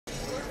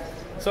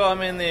So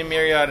I'm in the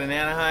Marriott in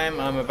Anaheim.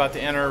 I'm about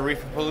to enter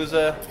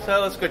Reef-A-Palooza,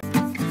 so let's go.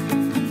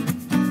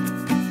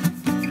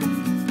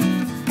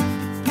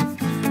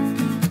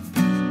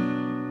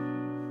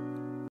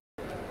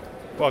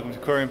 Welcome to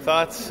Aquarium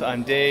Thoughts.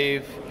 I'm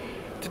Dave.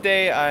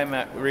 Today I'm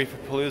at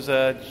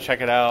Reef-A-Palooza.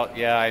 Check it out.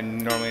 Yeah, I'm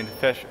normally into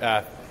fish,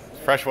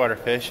 freshwater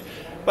fish,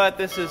 but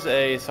this is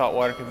a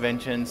saltwater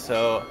convention,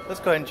 so let's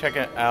go ahead and check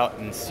it out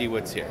and see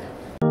what's here.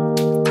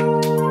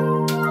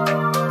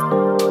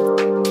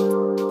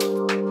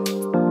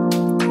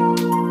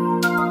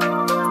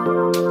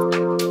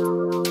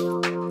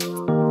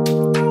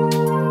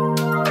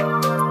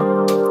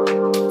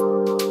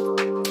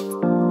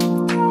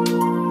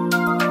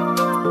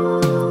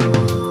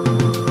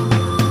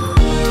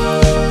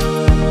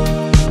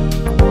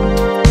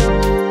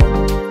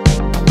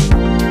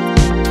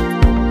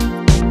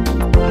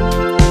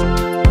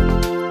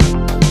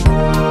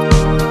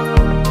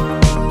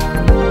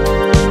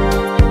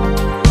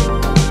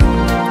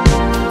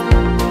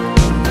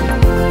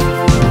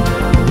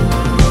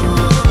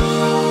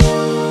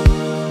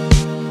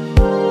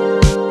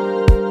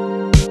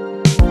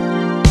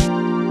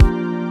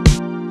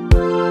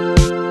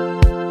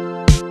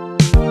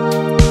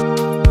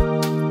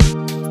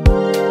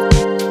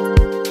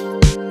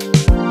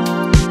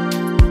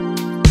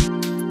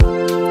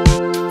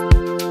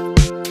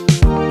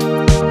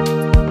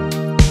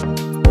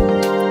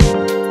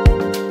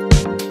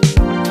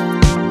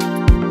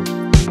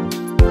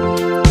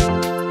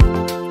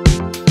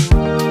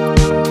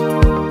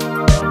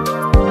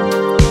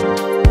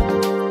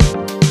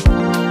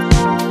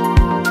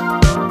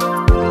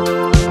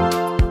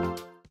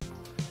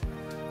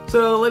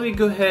 So let me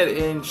go ahead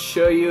and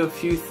show you a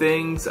few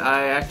things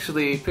I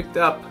actually picked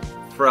up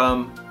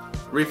from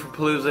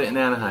Reef-A-Palooza in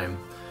Anaheim.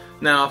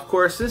 Now, of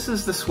course, this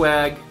is the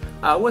swag.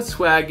 What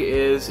swag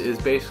is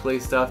basically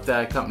stuff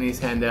that companies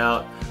hand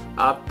out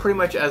pretty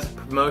much as a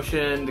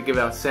promotion to give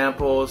out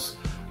samples.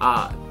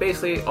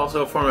 Basically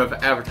also a form of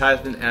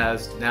advertisement,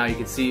 as now you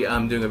can see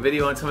I'm doing a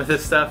video on some of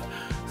this stuff.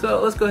 So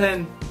let's go ahead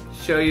and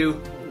show you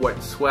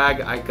what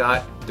swag I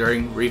got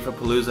during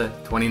Reef-A-Palooza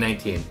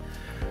 2019.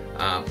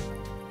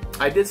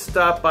 I did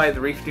stop by the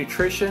Reef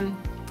Nutrition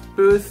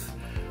booth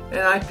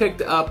and I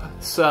picked up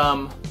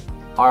some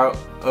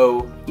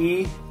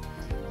ROE,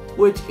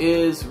 which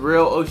is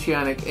real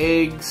oceanic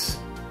eggs,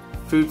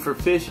 food for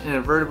fish and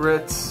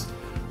invertebrates.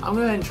 I'm going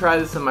to go ahead and try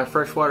this in my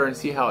freshwater and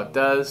see how it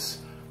does.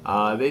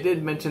 They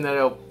did mention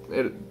that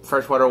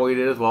freshwater will eat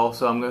it as well,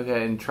 so I'm going to go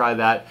ahead and try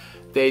that.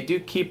 They do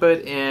keep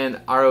it in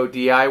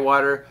RODI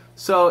water,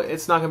 so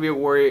it's not going to be a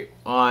worry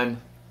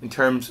in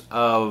terms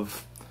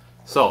of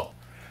salt.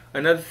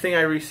 Another thing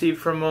I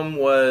received from them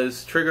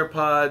was trigger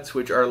pods,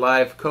 which are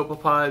live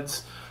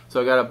copepods.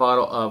 So I got a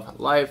bottle of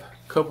live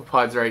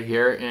copepods right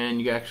here, and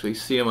you can actually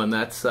see them on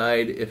that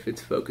side if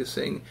it's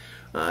focusing.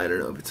 I don't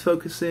know if it's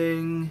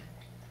focusing,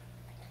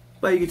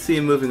 but you can see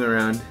them moving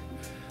around.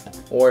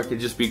 Or it could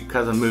just be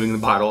because I'm moving the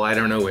bottle, I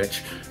don't know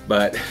which.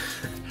 But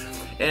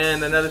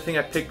and another thing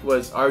I picked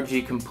was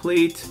RG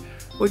Complete,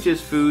 which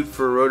is food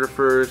for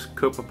rotifers,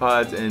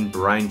 copepods, and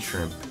brine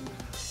shrimp.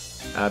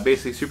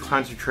 Basically super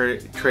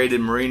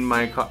concentrated marine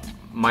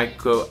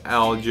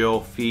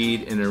microalgal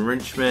feed and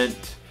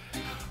enrichment.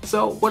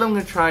 So what I'm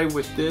going to try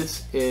with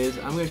this is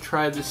I'm going to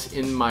try this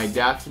in my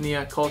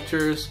Daphnia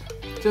cultures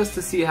just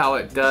to see how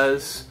it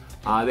does.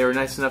 They were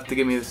nice enough to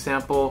give me the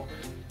sample,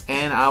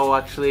 and I will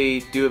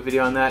actually do a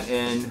video on that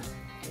and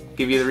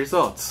give you the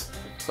results.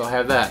 So I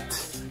have that.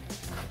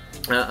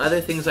 Other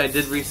things I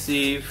did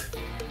receive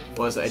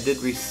was I did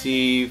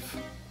receive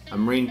a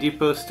Marine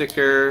Depot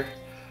sticker,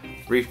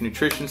 Reef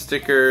Nutrition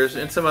stickers,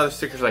 and some other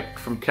stickers like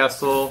from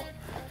Kessel.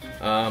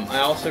 I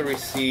also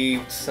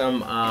received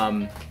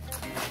some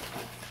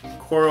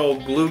coral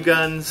glue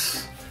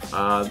guns.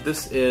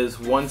 This is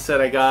one set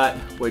I got,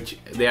 which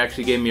they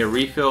actually gave me a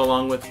refill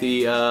along with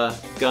the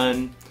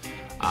gun.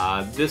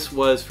 This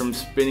was from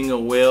Spinning a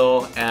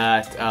Wheel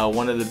at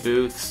one of the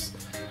booths.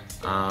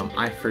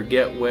 I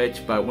forget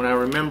which, but when I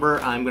remember,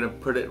 I'm going to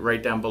put it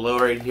right down below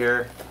right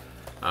here.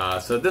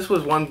 So this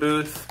was one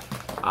booth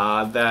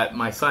that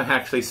my son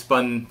actually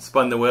spun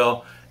the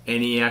wheel,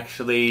 and he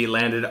actually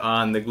landed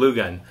on the glue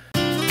gun.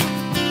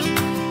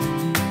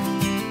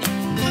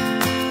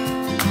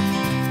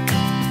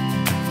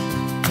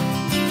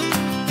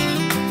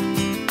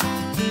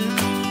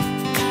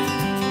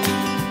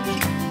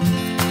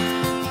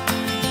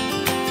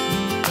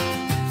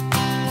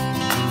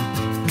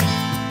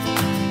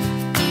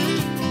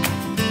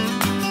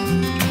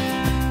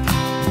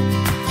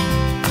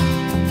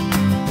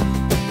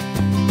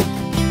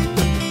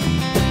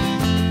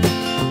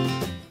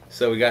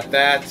 So we got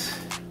that,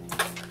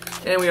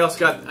 and we also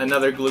got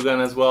another glue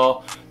gun as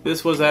well.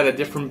 This was at a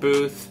different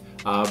booth,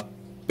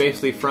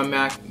 basically from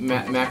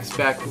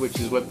MaxSpect, which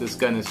is what this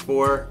gun is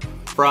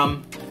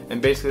from.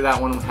 And basically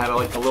that one had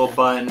like a little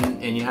button,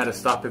 and you had to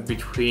stop it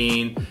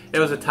between, it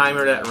was a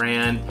timer that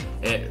ran,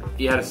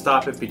 you had to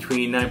stop it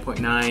between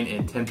 9.9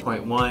 and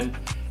 10.1,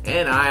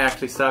 and I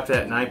actually stopped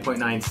at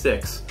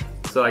 9.96.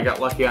 So I got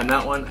lucky on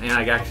that one, and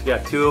I actually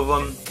got two of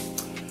them.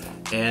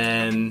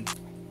 And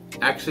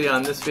actually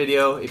on this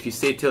video, if you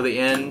stay till the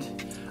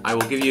end, I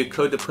will give you a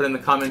code to put in the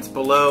comments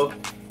below,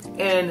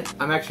 and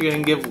I'm actually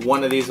going to give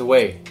one of these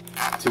away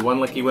to one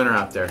lucky winner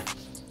out there.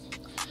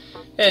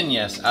 And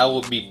yes, I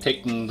will be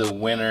picking the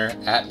winner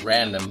at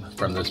random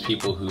from those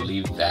people who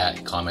leave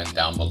that comment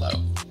down below.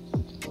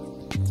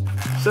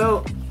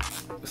 So,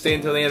 stay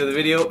until the end of the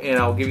video and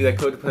I'll give you that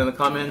code to put in the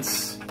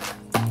comments,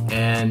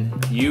 and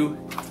you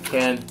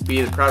can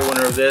be the proud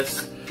winner of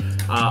this.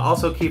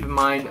 Also keep in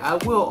mind, I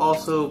will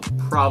also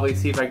probably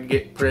see if I can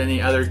put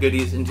any other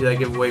goodies into that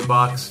giveaway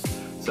box.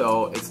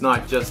 So it's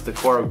not just the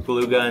coral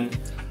glue gun,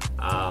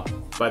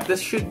 but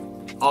this should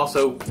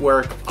also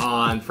work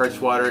on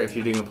freshwater if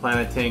you're doing a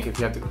planet tank, if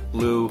you have to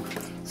glue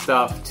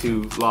stuff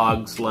to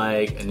logs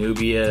like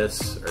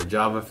Anubias or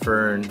Java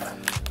Fern.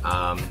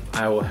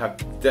 I will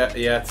have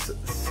it's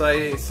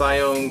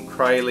Seachem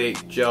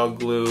Acrylic gel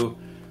glue,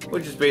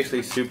 which is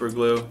basically super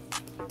glue,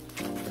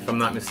 if I'm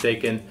not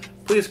mistaken.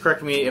 Please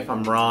correct me if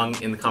I'm wrong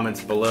in the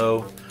comments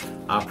below.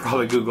 I'll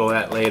probably Google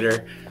that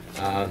later.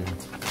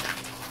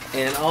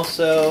 And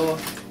also,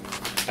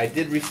 I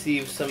did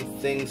receive some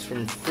things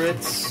from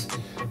Fritz.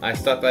 I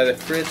stopped by the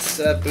Fritz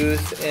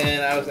booth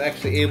and I was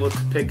actually able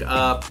to pick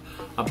up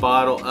a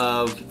bottle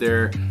of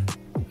their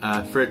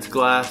Fritz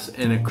glass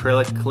and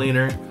acrylic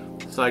cleaner.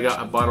 So I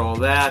got a bottle of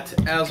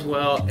that, as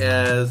well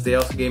as they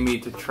also gave me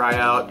to try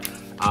out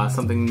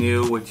something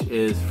new, which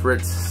is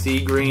Fritz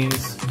Sea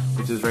Greens,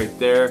 which is right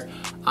there.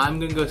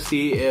 I'm gonna go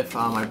see if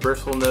my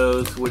bristle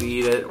nose would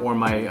eat it, or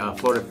my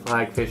Florida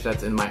flagfish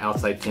that's in my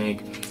outside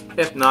tank.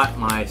 If not,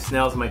 my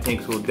snails in my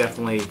tanks will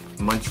definitely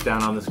munch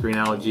down on this green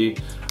algae.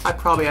 I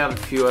probably have a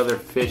few other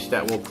fish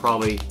that will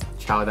probably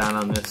chow down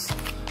on this.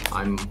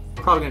 I'm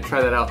probably gonna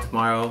try that out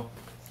tomorrow.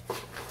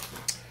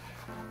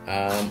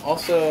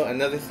 Also,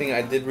 another thing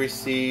I did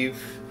receive,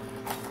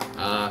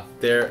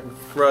 there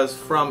was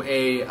from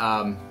a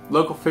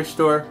local fish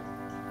store.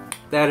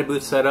 They had a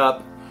booth set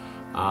up.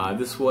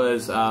 This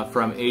was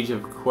from Age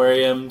of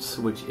Aquariums,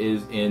 which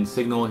is in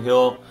Signal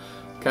Hill,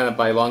 kind of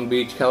by Long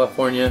Beach,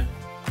 California.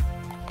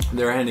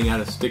 They're handing out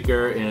a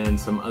sticker and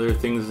some other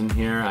things in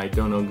here. I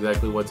don't know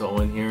exactly what's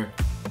all in here,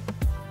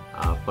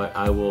 but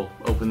I will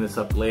open this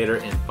up later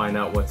and find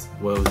out what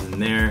was in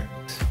there.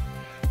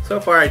 So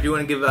far, I do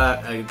want to give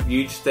a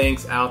huge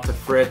thanks out to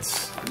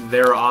Fritz.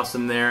 They're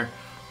awesome there.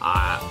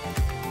 I'm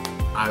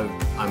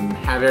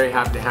very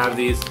happy to have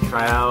these to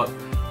try out,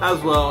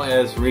 as well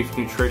as Reef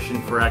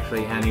Nutrition for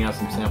actually handing out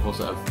some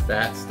samples of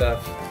that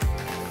stuff.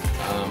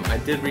 I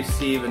did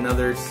receive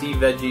another sea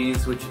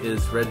veggies, which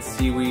is red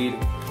seaweed.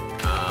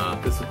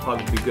 This will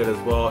probably be good as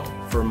well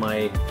for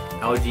my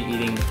algae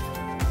eating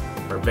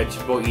or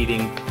vegetable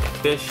eating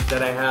fish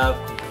that I have.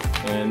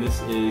 And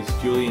this is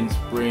Julian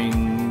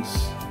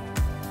Sprung's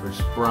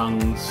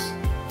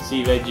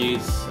sea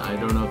veggies. I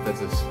don't know if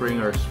that's a spring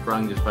or a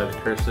sprung just by the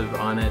cursive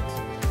on it.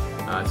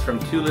 It's from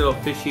Two Little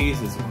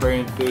Fishies. It's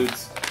aquarium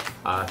foods.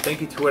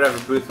 Thank you to whatever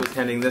booth was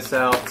handing this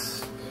out.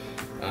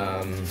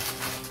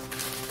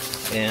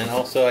 And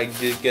also I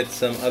did get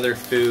some other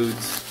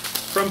foods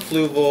from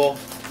Fluval.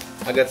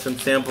 I got some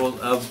samples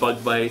of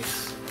bug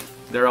bites.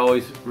 They're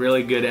always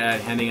really good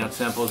at handing out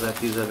samples at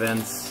these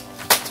events.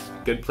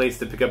 Good place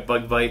to pick up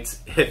bug bites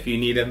if you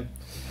need them.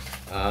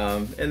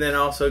 And then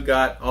also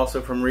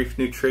from Reef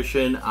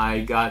Nutrition,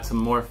 I got some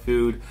more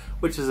food,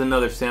 which is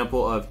another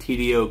sample of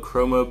TDO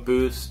Chromo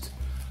Boost.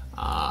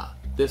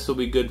 This will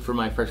be good for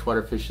my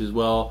freshwater fish as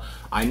well.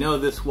 I know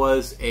this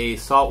was a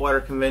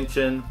saltwater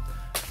convention,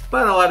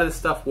 but a lot of this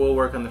stuff will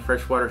work on the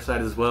freshwater side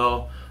as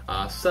well.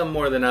 Some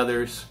more than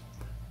others,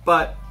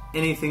 but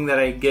anything that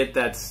I get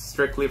that's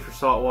strictly for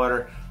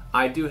saltwater,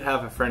 I do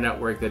have a friend at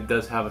work that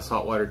does have a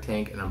saltwater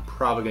tank, and I'm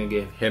probably going to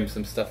give him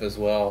some stuff as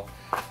well.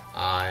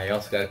 I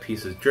also got a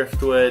piece of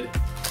driftwood,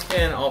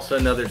 and also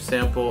another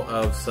sample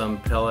of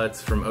some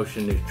pellets from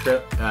Ocean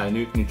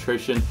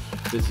Nutrition.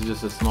 This is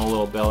just a small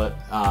little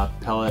a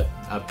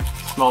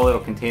small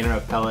little container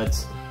of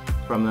pellets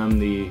from them,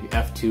 the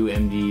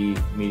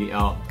F2MD medium.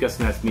 Oh, I'm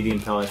guessing that's medium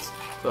pellets,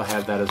 so I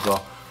have that as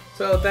well.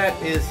 So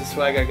that is the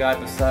swag I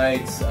got,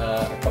 besides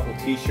a couple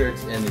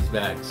t-shirts and these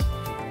bags.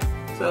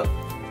 So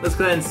let's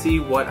go ahead and see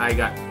what I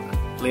got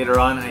later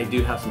on. I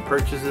do have some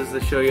purchases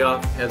to show you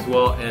off, as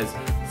well as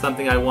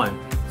something I won.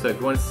 So if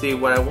you want to see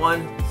what I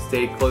won,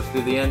 stay close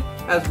to the end,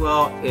 as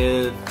well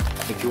as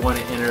if you want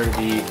to enter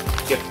the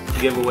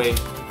gift giveaway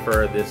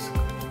for this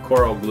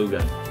coral glue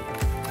gun.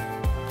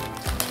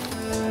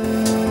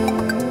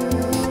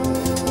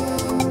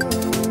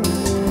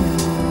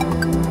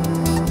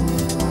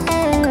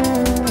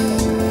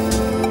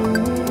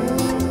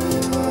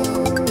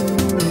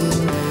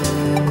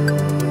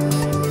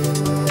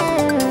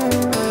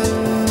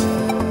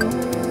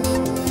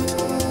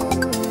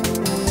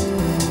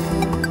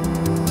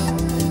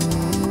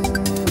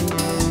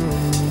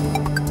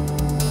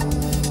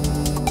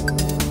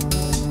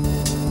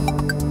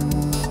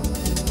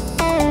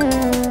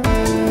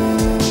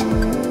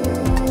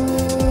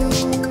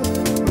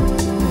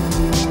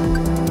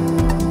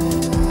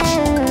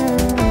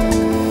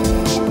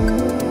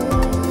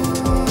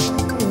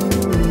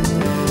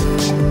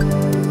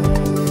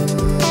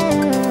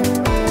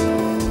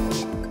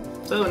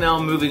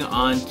 now moving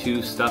on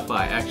to stuff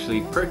I actually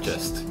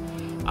purchased.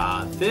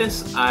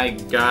 This I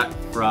got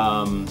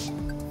from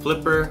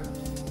Flipper.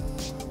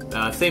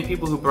 Same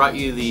people who brought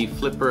you the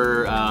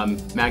Flipper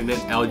magnet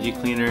algae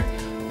cleaner.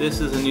 This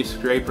is a new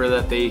scraper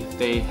that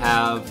they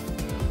have.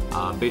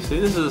 Basically,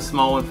 this is a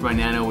small one for my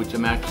Nano, which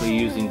I'm actually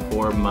using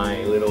for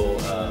my little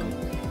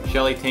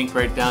Shelly tank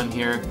right down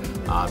here.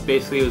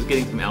 Basically, it was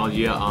getting some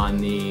algae on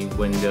the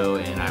window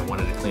and I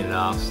wanted to clean it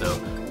off. So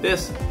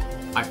this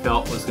I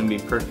felt was going to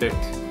be perfect.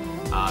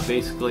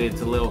 Basically,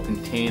 it's a little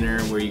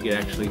container where you can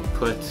actually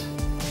put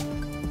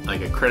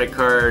like a credit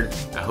card,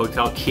 a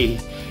hotel key,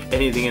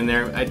 anything in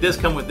there. It does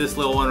come with this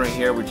little one right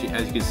here, which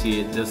as you can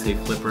see, it does say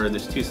Flipper.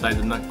 There's two sides.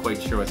 I'm not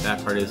quite sure what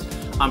that part is.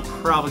 I'm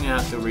probably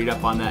gonna have to read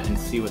up on that and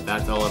see what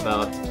that's all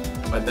about.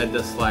 But that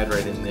does slide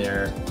right in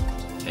there,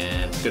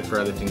 and it's good for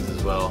other things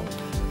as well.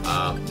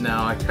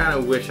 Now I kind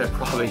of wish I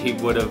probably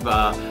would have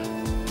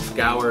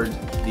scoured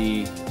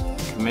the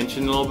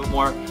convention a little bit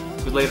more.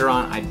 But later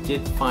on, I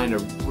did find a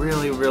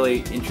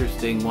really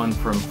interesting one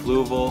from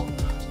Fluval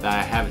that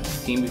I haven't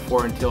seen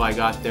before until I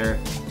got there.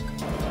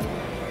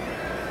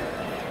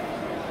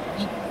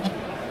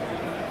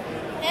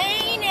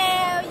 Hey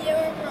now,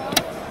 you're wrong.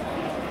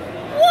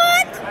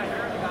 What? I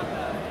heard about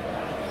that.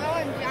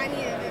 Oh, I need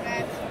to do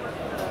that.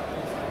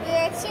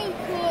 That's so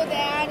cool,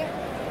 Dad.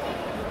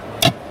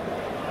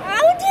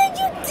 How did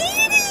you do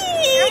it?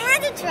 I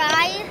had to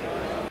try.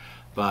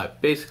 But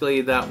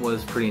basically, that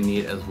was pretty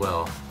neat as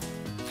well.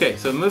 Okay,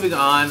 so moving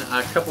on,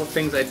 a couple of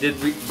things I did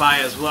buy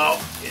as well.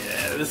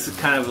 Yeah, this is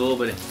kind of a little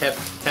bit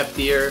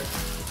heftier.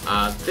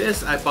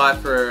 This I bought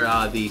for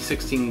the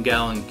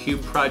 16-gallon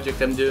cube project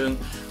I'm doing,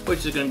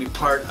 which is going to be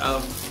part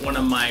of one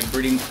of my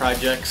breeding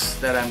projects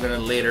that I'm going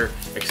to later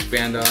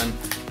expand on.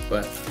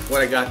 But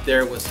what I got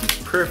there was some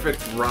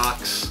perfect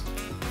rocks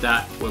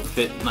that will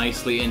fit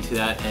nicely into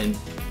that and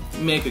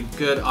make a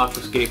good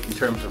aquascape in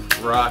terms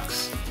of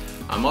rocks.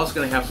 I'm also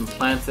going to have some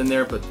plants in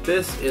there, but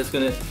this is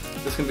going to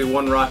be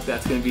one rock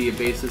that's going to be a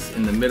basis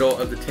in the middle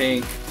of the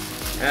tank,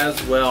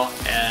 as well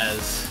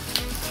as,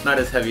 not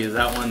as heavy as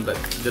that one, but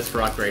this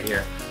rock right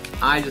here.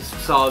 I just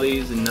saw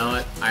these and know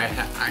it.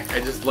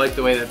 I just like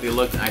the way that they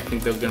look, and I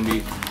think they're gonna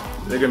be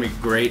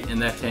great in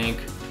that tank.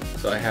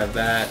 So I have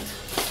that.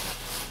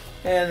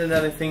 And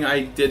another thing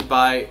I did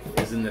buy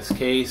is in this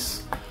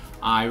case.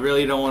 I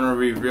really don't want to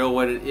reveal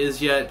what it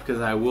is yet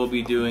because I will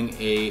be doing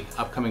a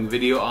upcoming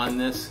video on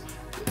this.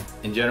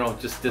 In general,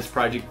 just this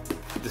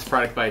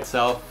product by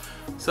itself.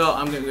 So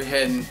I'm gonna go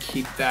ahead and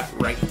keep that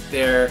right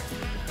there.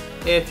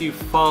 If you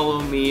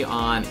follow me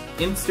on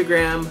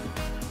Instagram,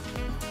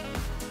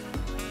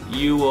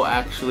 you will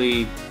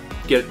actually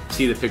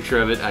see the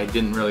picture of it. I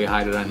didn't really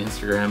hide it on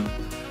Instagram.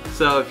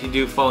 So if you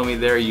do follow me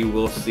there, you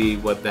will see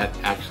what that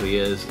actually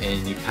is,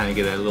 and you kind of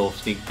get a little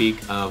sneak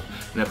peek of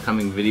an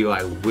upcoming video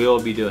I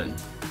will be doing.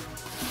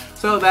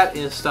 So that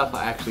is stuff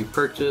I actually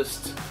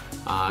purchased.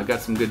 I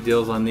got some good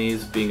deals on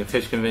these. Being a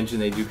fish convention,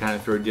 they do kind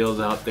of throw deals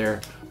out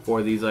there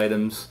for these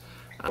items.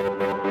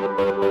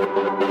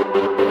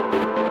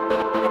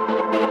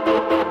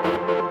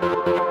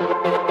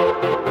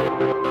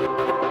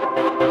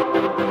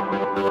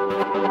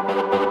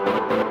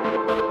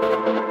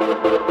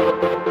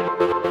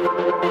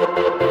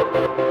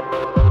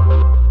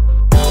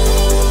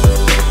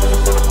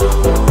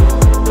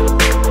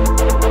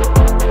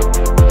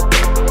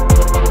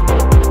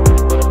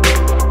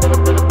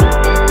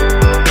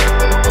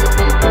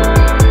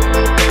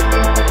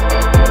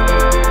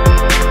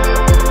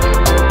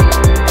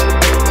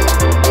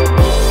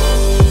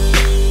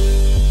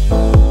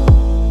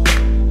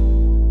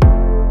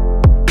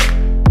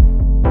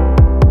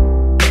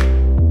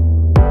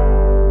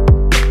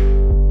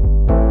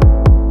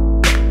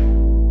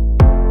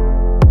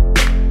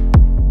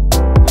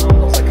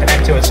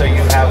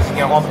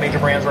 all the major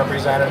brands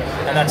represented,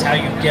 and that's how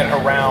you get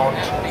around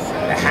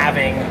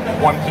having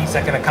one piece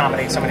that can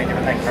accommodate so many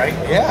different things, right?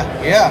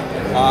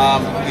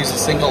 Yeah. Use a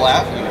single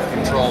app. You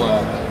control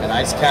an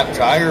ice cap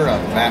dryer, a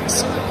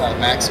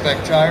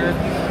MaxSpect dryer,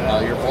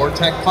 your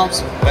Vortex pumps,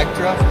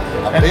 Vectra,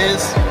 a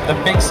Biz. The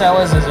big sell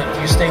is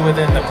if you stay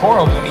within the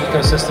Coral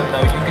ecosystem,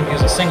 though, you can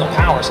use a single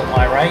power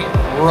supply, right?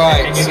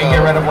 Right. And you can get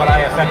rid of what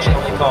I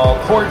affectionately call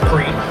cord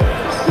creep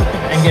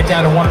and get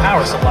down to one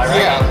power supply, right?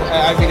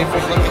 Yeah, I mean, if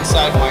we look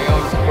inside my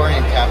own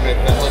aquarium cabinet,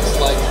 that looks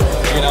like,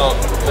 you know,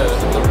 the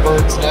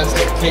bird's nest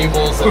of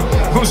cables.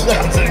 Who's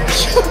that? As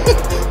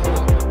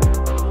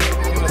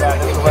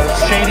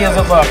shady as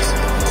it looks.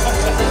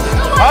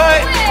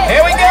 Alright,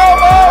 here we go,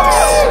 folks!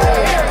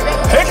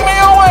 Pick me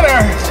a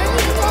winner!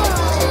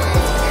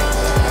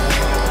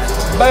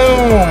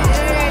 Boom!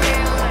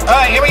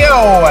 Alright, here we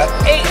go!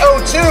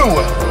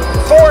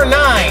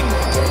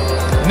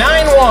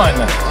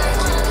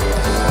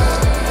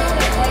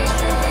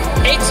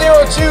 802-4991.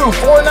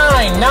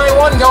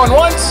 802-4991, going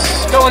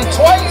once, going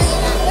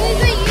twice.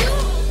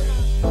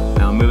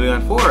 Now moving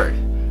on forward,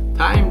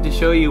 time to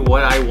show you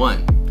what I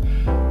won.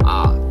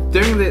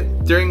 During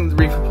the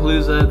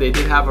Reef-A-Palooza, they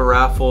did have a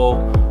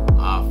raffle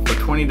for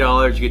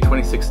 $20. You get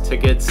 26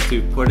 tickets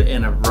to put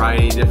in a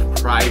variety of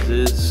different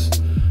prizes.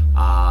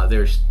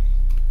 There's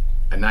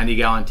a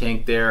 90-gallon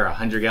tank there, a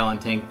 100-gallon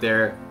tank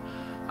there.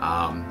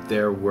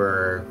 There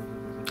were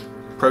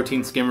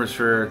protein skimmers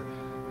for,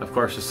 of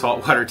course, the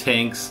saltwater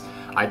tanks.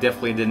 I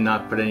definitely did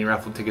not put any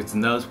raffle tickets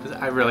in those because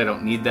I really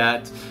don't need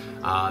that.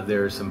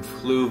 There's some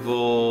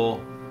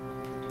Fluval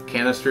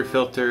canister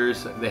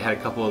filters. They had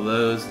a couple of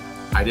those.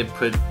 I did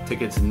put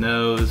tickets in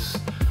those.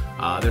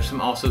 There's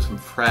also some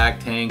frag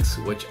tanks,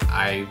 which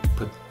I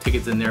put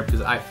tickets in there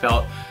because I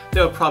felt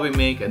they would probably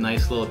make a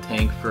nice little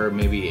tank for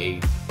maybe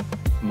a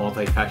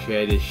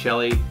multi-fasciated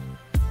Shelly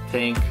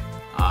tank,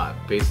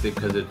 basically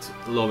because it's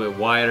a little bit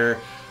wider.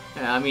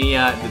 I mean,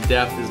 yeah, the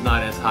depth is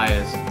not as high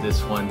as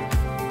this one,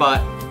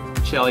 but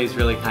Shelly's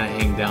really kind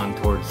of hang down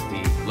towards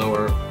the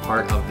lower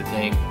part of the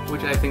tank,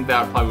 which I think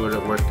that probably would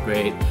have worked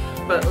great.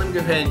 But let me go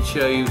ahead and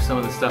show you some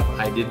of the stuff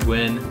I did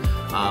win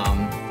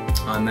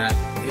on that.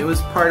 It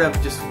was part of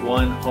just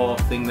one whole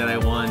thing that I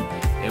won.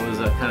 It was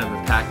a kind of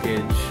a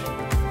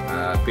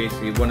package.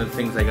 Basically, one of the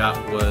things I got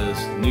was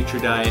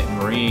NutriDiet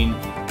Marine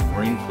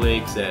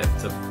Flakes.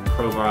 It's a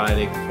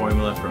probiotic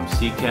formula from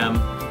Seachem.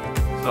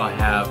 So I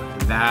have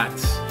that.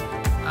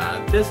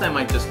 This I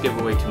might just give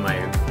away to my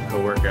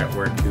coworker at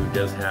work who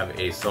does have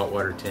a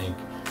saltwater tank.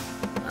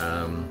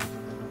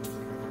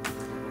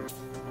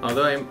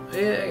 Although I'm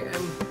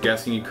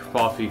guessing you could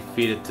probably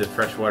feed it to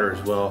freshwater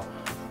as well.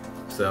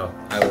 So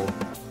I will.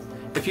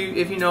 If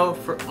you know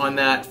on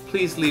that,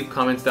 please leave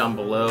comments down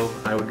below.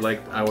 I would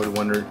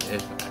wonder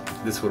if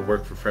this would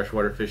work for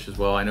freshwater fish as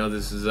well. I know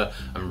this is a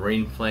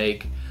marine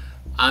flake.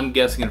 I'm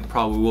guessing it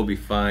probably will be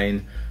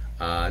fine.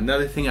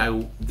 Another thing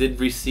I did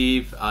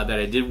receive that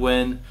I did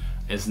win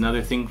is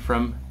another thing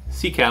from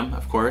Seachem,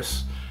 of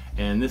course,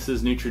 and this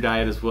is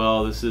NutriDiet as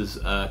well. This is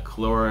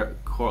Chlorella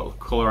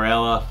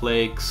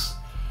Flakes.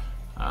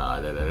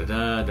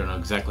 Don't know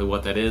exactly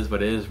what that is,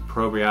 but it is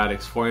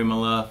probiotics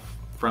formula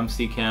from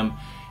Seachem,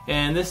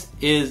 and this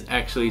is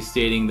actually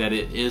stating that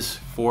it is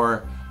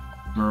for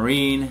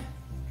marine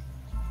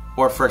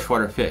or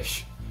freshwater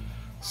fish.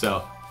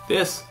 So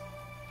this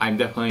I'm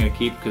definitely going to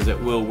keep because it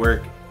will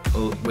work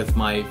with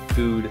my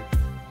food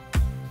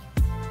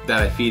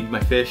that I feed my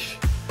fish.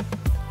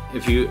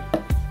 If you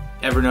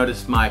ever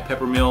noticed my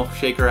pepper mill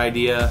shaker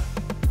idea,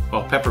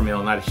 well, pepper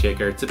mill, not a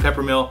shaker, it's a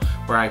pepper mill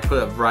where I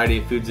put a variety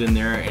of foods in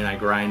there and I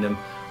grind them.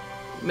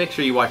 Make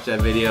sure you watch that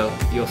video.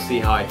 You'll see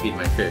how I feed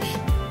my fish.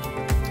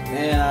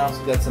 And I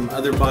also got some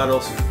other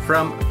bottles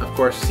from, of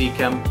course,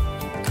 Seachem.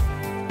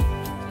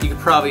 You can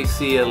probably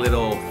see a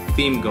little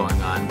theme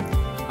going on.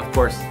 Of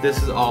course,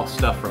 this is all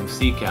stuff from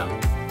Seachem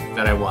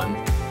that I won.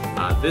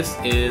 This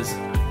is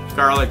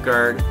Garlic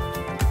Guard.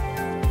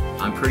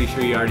 I'm pretty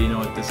sure you already know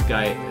what this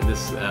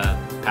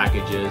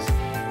package is.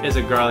 It's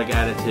a garlic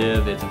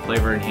additive. It's a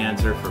flavor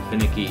enhancer for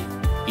finicky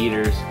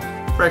eaters,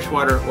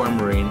 freshwater or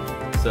marine.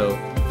 So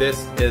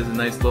this is a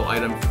nice little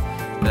item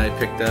that I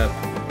picked up.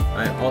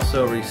 I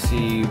also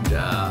received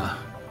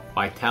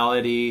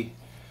Vitality,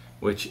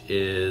 which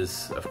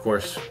is, of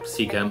course,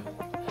 Seachem.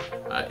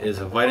 Is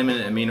a vitamin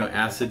and amino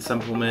acid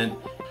supplement.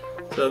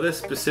 So this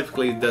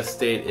specifically does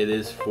state it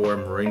is for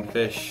marine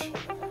fish.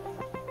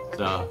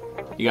 So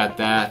you got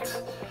that.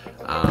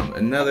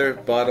 Another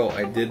bottle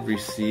I did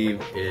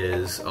receive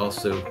is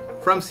also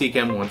from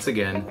Seachem once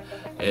again.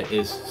 It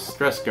is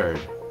StressGuard,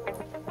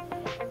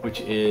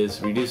 which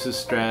reduces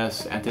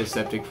stress,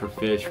 antiseptic for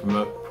fish,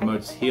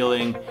 promotes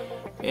healing,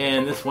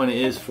 and this one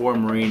is for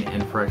marine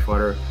and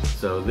freshwater.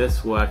 So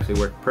this will actually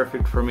work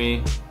perfect for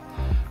me.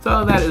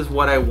 So that is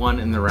what I won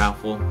in the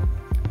raffle.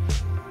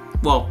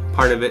 Well,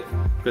 part of it,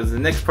 because the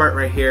next part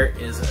right here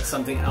is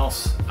something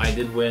else I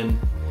did win,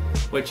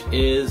 which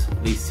is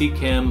the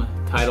Seachem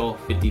Tidal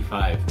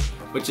 55,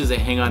 which is a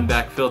hang-on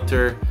back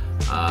filter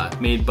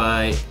made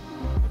by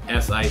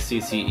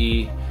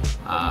SICCE.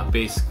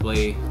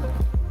 Basically,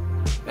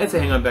 it's a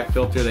hang-on back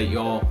filter that you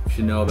all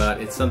should know about.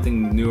 It's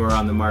something newer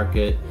on the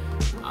market.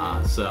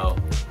 So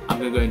I'm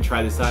gonna go ahead and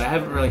try this out. I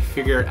haven't really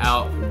figured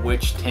out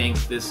which tank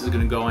this is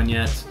gonna go on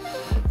yet.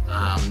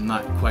 I'm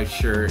not quite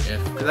sure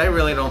because I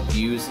really don't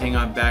use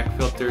hang-on back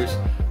filters,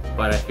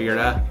 but I figured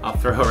I'll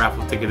throw a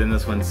raffle ticket in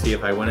this one and see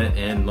if I win it,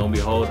 and lo and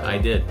behold, I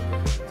did.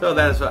 So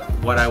that is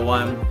what I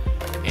won.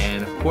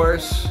 And of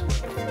course,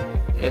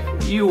 if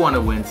you want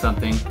to win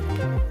something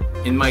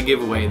in my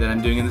giveaway that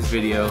I'm doing in this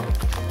video,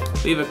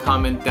 leave a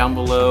comment down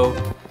below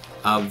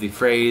of the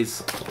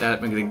phrase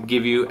that I'm going to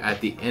give you at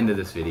the end of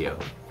this video.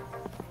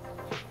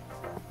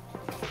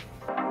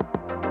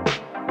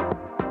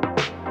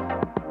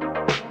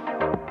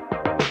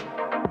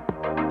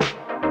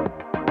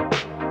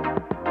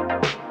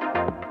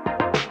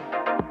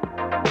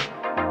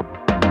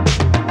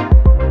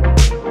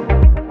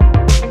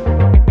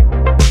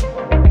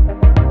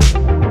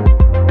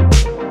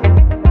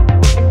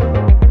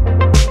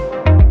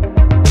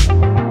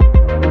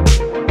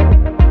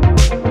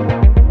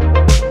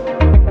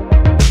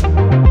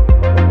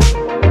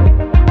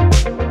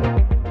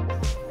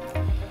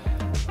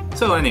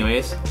 So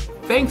anyways,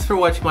 thanks for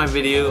watching my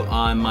video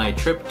on my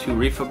trip to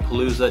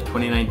Reef-A-Palooza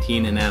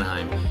 2019 in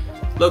Anaheim,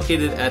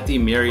 located at the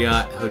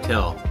Marriott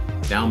Hotel,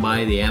 down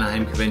by the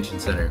Anaheim Convention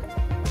Center.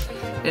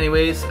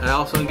 Anyways, I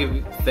also want to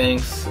give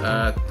thanks,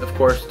 of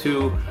course,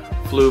 to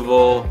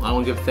Fluval. I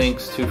want to give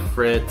thanks to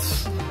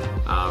Fritz.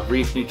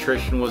 Reef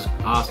Nutrition was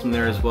awesome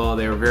there as well.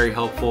 They were very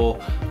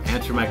helpful,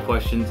 answered my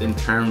questions in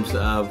terms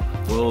of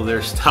will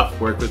their stuff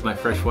work with my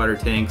freshwater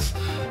tanks,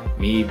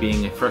 me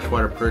being a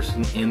freshwater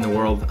person in the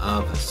world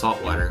of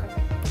saltwater.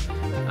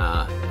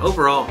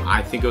 Overall,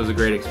 I think it was a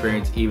great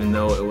experience, even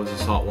though it was a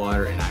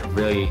saltwater and I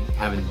really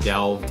haven't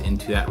delved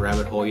into that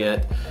rabbit hole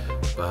yet.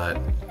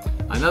 But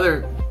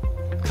another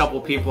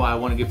couple people I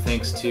want to give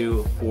thanks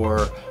to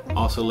for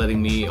also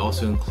letting me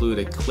also include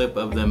a clip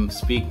of them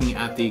speaking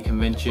at the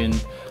convention.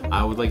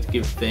 I would like to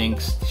give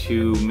thanks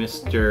to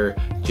Mr.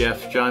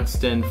 Jeff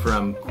Johnston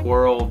from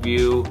Coral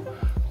View,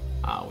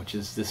 which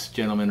is this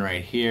gentleman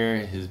right here,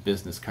 his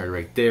business card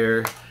right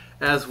there,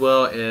 as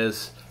well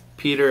as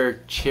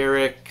Peter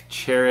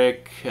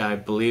Cherik, I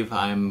believe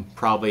I'm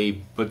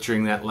probably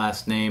butchering that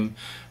last name,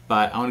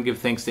 but I want to give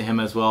thanks to him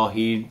as well.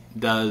 He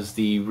does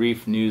the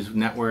Reef News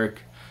Network.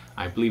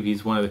 I believe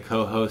he's one of the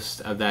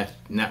co-hosts of that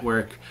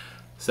network.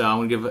 So I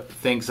want to give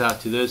thanks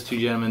out to those two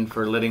gentlemen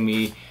for letting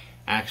me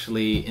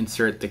actually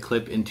insert the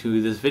clip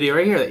into this video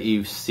right here that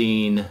you've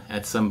seen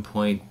at some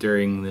point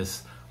during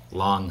this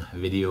long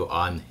video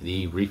on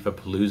the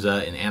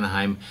Reef-A-Palooza in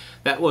Anaheim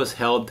that was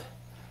held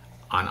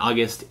on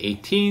August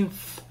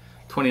 18th,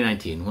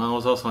 2019. Well, it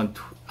was also on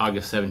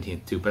August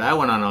 17th too, but I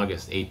went on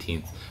August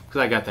 18th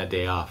because I got that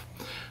day off.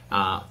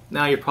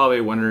 Now you're probably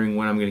wondering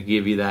when I'm going to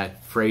give you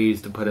that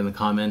phrase to put in the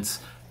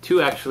comments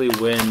to actually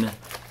win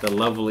the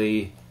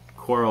lovely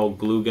coral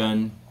glue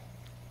gun.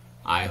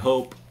 I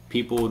hope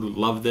people would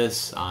love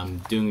this. I'm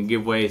doing a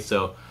giveaway,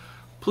 so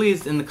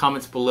please in the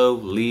comments below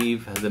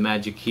leave the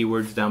magic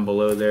keywords down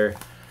below there,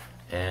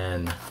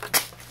 and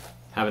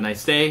have a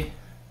nice day.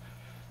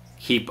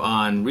 Keep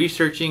on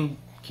researching,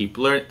 keep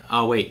learning.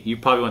 Oh wait, you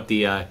probably want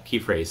the key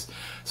phrase.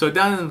 So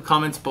down in the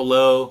comments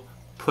below,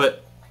 put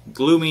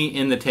glue me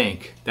in the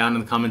tank. Down in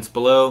the comments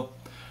below,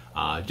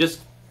 just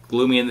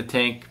glue me in the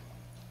tank.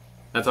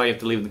 That's all you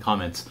have to leave in the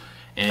comments,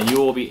 and you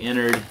will be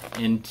entered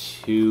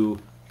into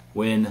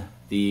win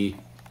the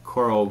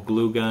coral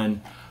glue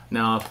gun.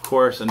 Now, of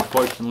course,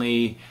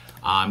 unfortunately,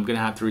 I'm gonna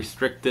have to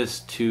restrict this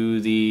to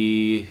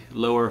the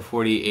lower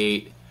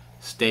 48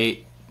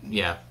 state.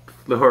 Yeah,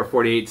 lower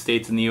 48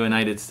 states in the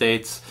United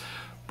States.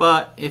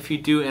 But if you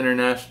do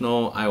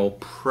international, I will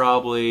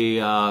probably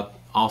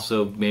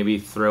also maybe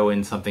throw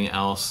in something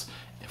else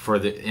for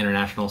the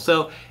international.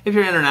 So if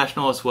you're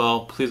international as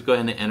well, please go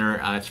ahead and enter.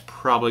 It's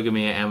probably gonna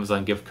be an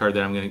Amazon gift card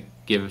that I'm gonna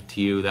give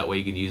to you. That way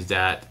you can use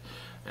that.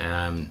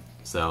 And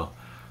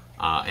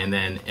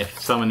then if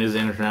someone is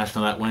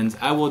international that wins,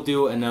 I will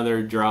do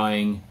another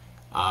drawing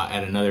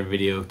at another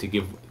video to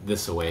give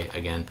this away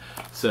again.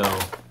 So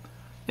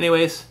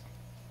anyways,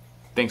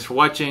 thanks for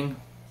watching.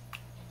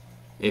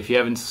 If you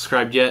haven't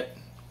subscribed yet,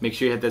 make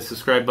sure you hit that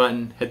subscribe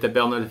button, hit that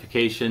bell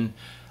notification,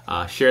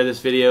 share this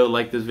video,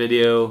 like this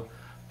video.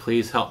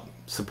 Please help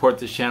support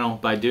this channel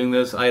by doing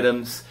those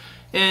items,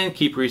 and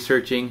keep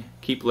researching,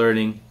 keep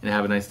learning, and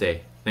have a nice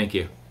day. Thank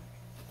you.